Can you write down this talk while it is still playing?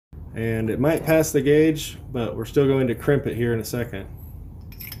and it might pass the gauge, but we're still going to crimp it here in a second.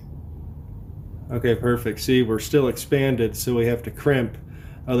 Okay, perfect. See, we're still expanded, so we have to crimp,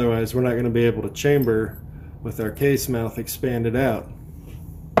 otherwise we're not going to be able to chamber with our case mouth expanded out.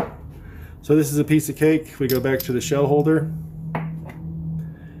 So this is a piece of cake. We go back to the shell holder,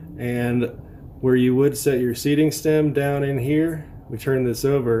 and where you would set your seating stem down in here, we turn this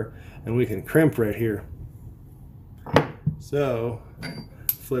over and we can crimp right here. So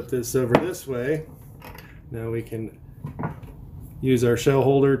flip this over this way. Now we can use our shell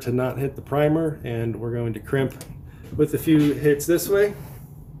holder to not hit the primer, and we're going to crimp with a few hits this way.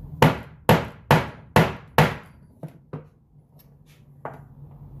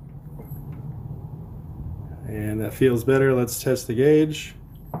 And that feels better. Let's test the gauge.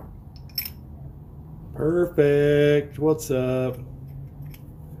 Perfect. What's up?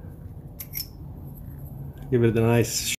 Give it a nice